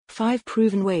5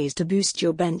 proven ways to boost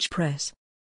your bench press.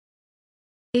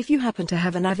 If you happen to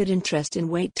have an avid interest in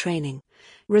weight training,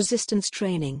 resistance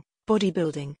training,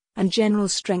 bodybuilding, and general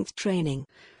strength training,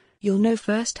 you'll know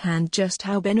firsthand just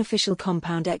how beneficial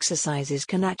compound exercises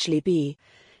can actually be,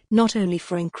 not only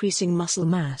for increasing muscle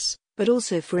mass, but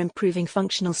also for improving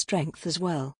functional strength as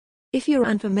well. If you're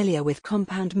unfamiliar with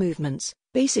compound movements,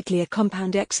 basically a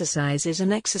compound exercise is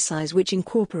an exercise which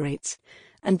incorporates,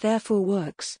 and therefore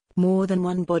works, more than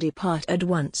one body part at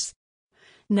once.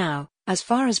 Now, as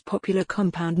far as popular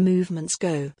compound movements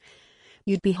go,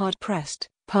 you'd be hard-pressed,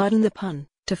 pardon the pun,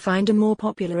 to find a more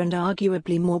popular and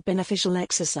arguably more beneficial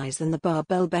exercise than the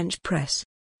barbell bench press.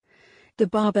 The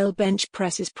barbell bench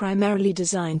press is primarily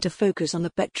designed to focus on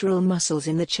the pectoral muscles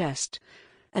in the chest,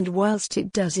 and whilst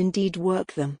it does indeed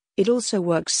work them, it also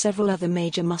works several other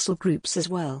major muscle groups as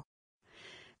well.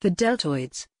 The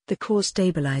deltoids, the core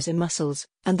stabilizer muscles,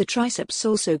 and the triceps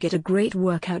also get a great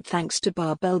workout thanks to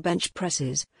barbell bench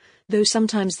presses, though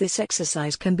sometimes this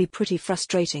exercise can be pretty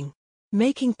frustrating.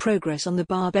 Making progress on the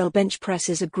barbell bench press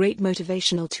is a great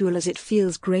motivational tool as it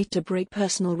feels great to break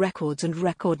personal records and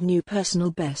record new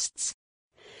personal bests.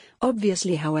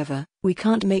 Obviously, however, we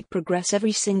can't make progress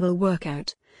every single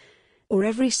workout, or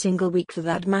every single week for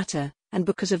that matter, and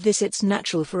because of this it's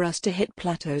natural for us to hit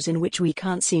plateaus in which we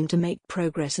can't seem to make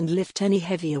progress and lift any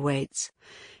heavier weights,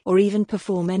 or even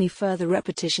perform any further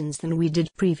repetitions than we did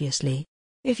previously.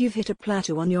 If you've hit a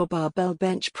plateau on your barbell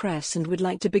bench press and would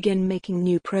like to begin making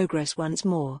new progress once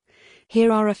more, here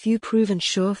are a few proven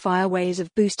surefire ways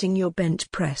of boosting your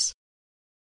bench press.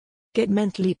 Get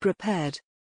mentally prepared.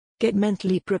 Get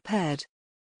mentally prepared.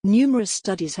 Numerous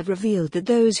studies have revealed that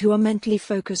those who are mentally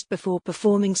focused before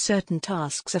performing certain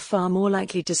tasks are far more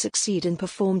likely to succeed and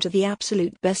perform to the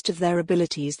absolute best of their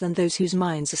abilities than those whose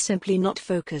minds are simply not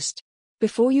focused.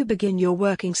 Before you begin your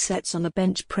working sets on the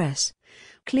bench press,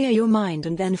 clear your mind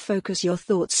and then focus your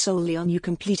thoughts solely on you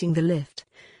completing the lift,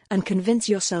 and convince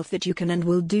yourself that you can and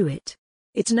will do it.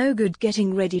 It's no good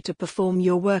getting ready to perform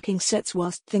your working sets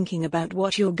whilst thinking about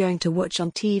what you're going to watch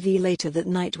on TV later that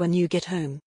night when you get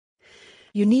home.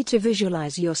 You need to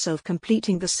visualize yourself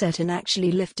completing the set and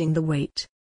actually lifting the weight.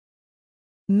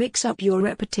 Mix up your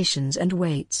repetitions and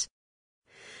weights.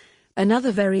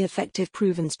 Another very effective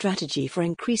proven strategy for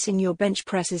increasing your bench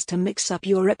press is to mix up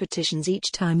your repetitions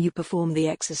each time you perform the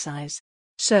exercise.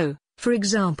 So, for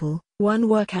example, one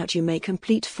workout you may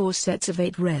complete 4 sets of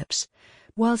 8 reps,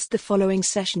 whilst the following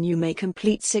session you may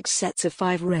complete 6 sets of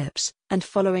 5 reps, and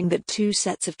following that 2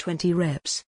 sets of 20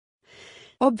 reps.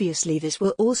 Obviously this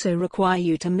will also require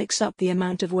you to mix up the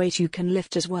amount of weight you can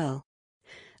lift as well.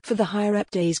 For the higher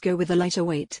rep days go with a lighter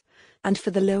weight, and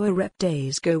for the lower rep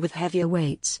days go with heavier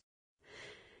weights.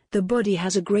 The body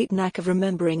has a great knack of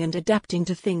remembering and adapting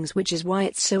to things, which is why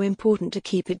it's so important to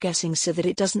keep it guessing so that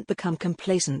it doesn't become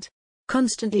complacent.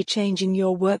 Constantly changing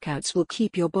your workouts will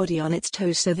keep your body on its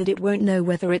toes so that it won't know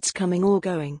whether it's coming or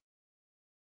going.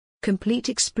 Complete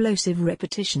explosive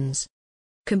repetitions.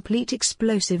 Complete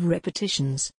explosive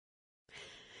repetitions.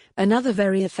 Another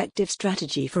very effective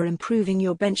strategy for improving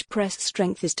your bench press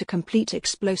strength is to complete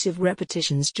explosive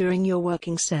repetitions during your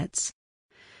working sets.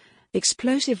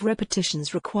 Explosive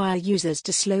repetitions require users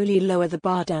to slowly lower the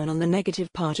bar down on the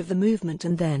negative part of the movement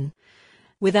and then,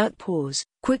 without pause,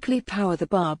 quickly power the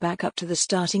bar back up to the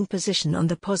starting position on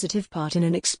the positive part in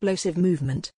an explosive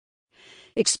movement.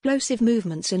 Explosive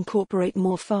movements incorporate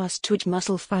more fast-twitch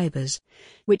muscle fibers,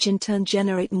 which in turn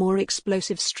generate more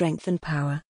explosive strength and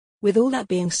power. With all that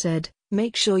being said,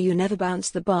 make sure you never bounce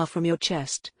the bar from your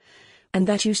chest, and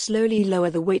that you slowly lower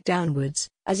the weight downwards,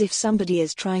 as if somebody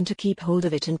is trying to keep hold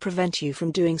of it and prevent you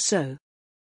from doing so.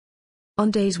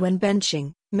 On days when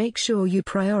benching, make sure you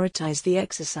prioritize the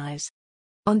exercise.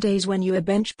 On days when you are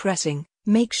bench pressing,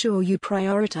 make sure you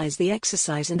prioritize the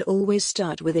exercise and always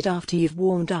start with it after you've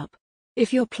warmed up.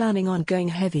 If you're planning on going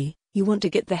heavy, you want to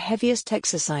get the heaviest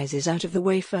exercises out of the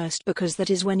way first because that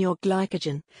is when your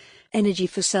glycogen, energy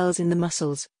for cells in the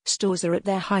muscles, stores are at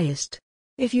their highest.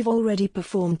 If you've already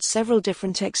performed several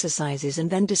different exercises and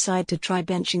then decide to try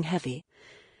benching heavy,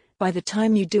 by the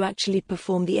time you do actually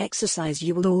perform the exercise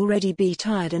you will already be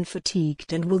tired and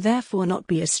fatigued and will therefore not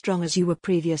be as strong as you were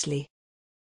previously.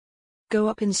 Go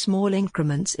up in small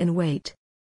increments in weight.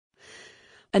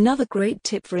 Another great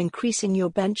tip for increasing your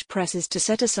bench press is to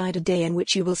set aside a day in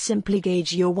which you will simply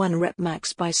gauge your 1 rep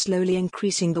max by slowly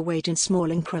increasing the weight in small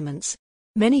increments.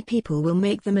 Many people will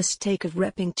make the mistake of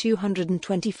repping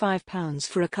 225 pounds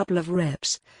for a couple of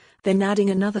reps, then adding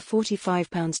another 45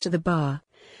 pounds to the bar,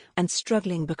 and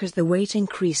struggling because the weight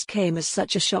increase came as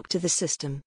such a shock to the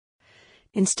system.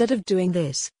 Instead of doing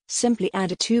this, simply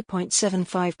add a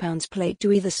 2.75 pounds plate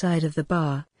to either side of the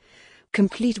bar,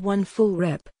 Complete one full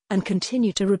rep, and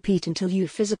continue to repeat until you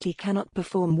physically cannot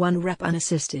perform one rep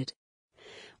unassisted.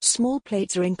 Small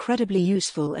plates are incredibly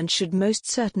useful and should most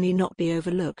certainly not be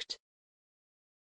overlooked.